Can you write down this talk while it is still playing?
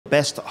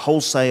Best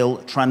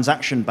Wholesale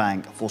Transaction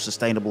Bank for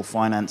Sustainable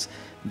Finance,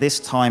 this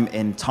time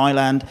in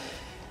Thailand.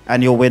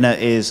 And your winner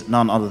is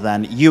none other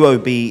than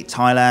UOB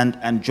Thailand.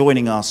 And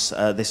joining us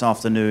this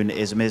afternoon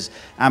is Ms.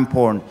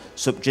 Amporn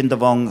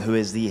Supjintavong, who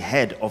is the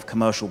head of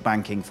commercial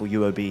banking for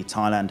UOB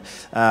Thailand.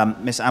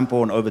 Ms.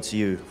 Amporn, over to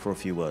you for a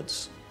few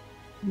words.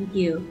 Thank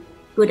you.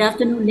 Good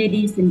afternoon,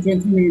 ladies and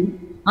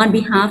gentlemen. On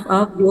behalf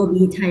of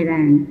UOB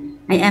Thailand,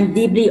 I am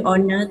deeply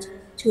honored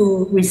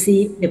to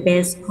receive the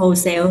Best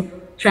Wholesale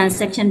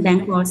Transaction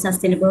Bank for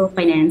Sustainable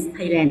Finance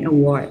Thailand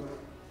Award.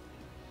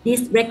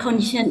 This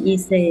recognition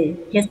is a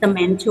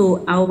testament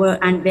to our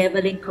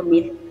unwavering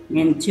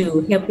commitment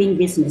to helping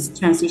business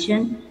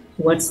transition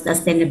towards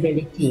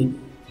sustainability.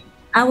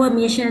 Our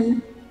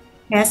mission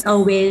has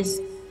always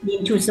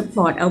been to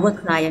support our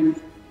clients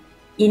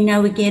in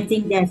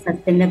navigating their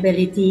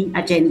sustainability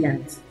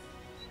agendas.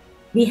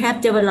 We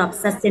have developed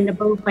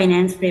sustainable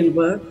finance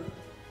framework,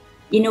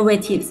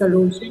 innovative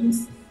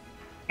solutions,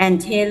 and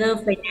tailored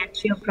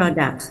financial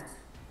products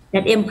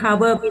that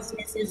empower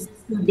businesses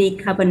to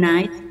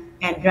decarbonize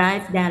and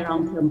drive their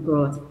long-term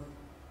growth.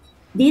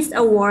 This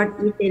award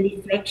is a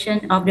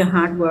reflection of the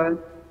hard work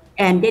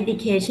and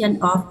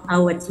dedication of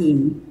our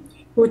team,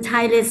 who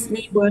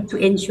tirelessly work to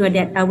ensure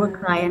that our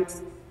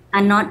clients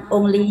are not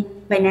only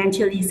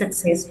financially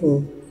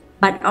successful,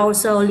 but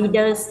also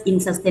leaders in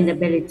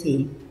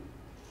sustainability.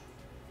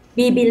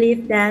 We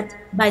believe that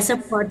by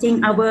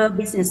supporting our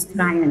business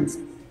clients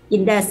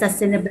in their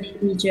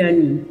sustainability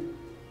journey,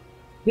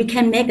 we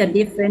can make a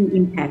different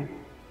impact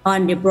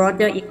on the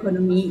broader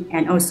economy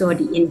and also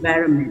the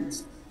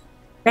environment.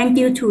 Thank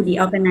you to the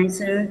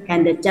organizer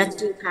and the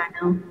judging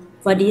panel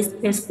for this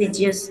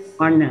prestigious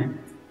honor.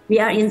 We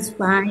are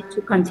inspired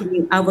to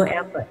continue our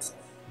efforts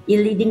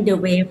in leading the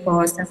way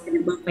for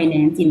sustainable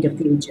finance in the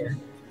future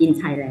in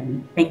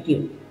Thailand. Thank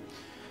you.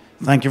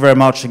 Thank you very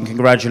much and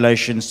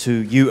congratulations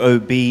to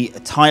UOB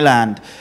Thailand.